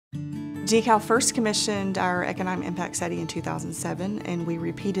DECAL first commissioned our economic impact study in 2007, and we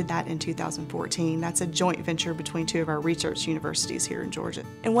repeated that in 2014. That's a joint venture between two of our research universities here in Georgia.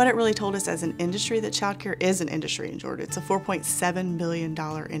 And what it really told us as an industry, that childcare is an industry in Georgia. It's a $4.7 billion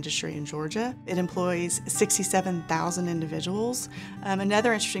industry in Georgia. It employs 67,000 individuals.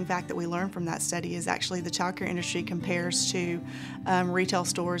 Another interesting fact that we learned from that study is actually the childcare industry compares to retail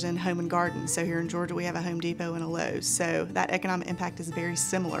stores and home and garden. So here in Georgia, we have a Home Depot and a Lowe's. So that economic impact is very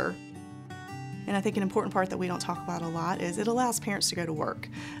similar. And I think an important part that we don't talk about a lot is it allows parents to go to work.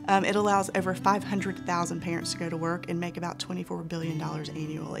 It allows over 500,000 parents to go to work and make about $24 billion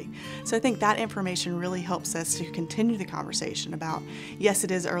annually. So I think that information really helps us to continue the conversation about, yes,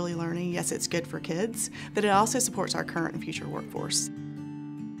 it is early learning, yes, it's good for kids, but it also supports our current and future workforce.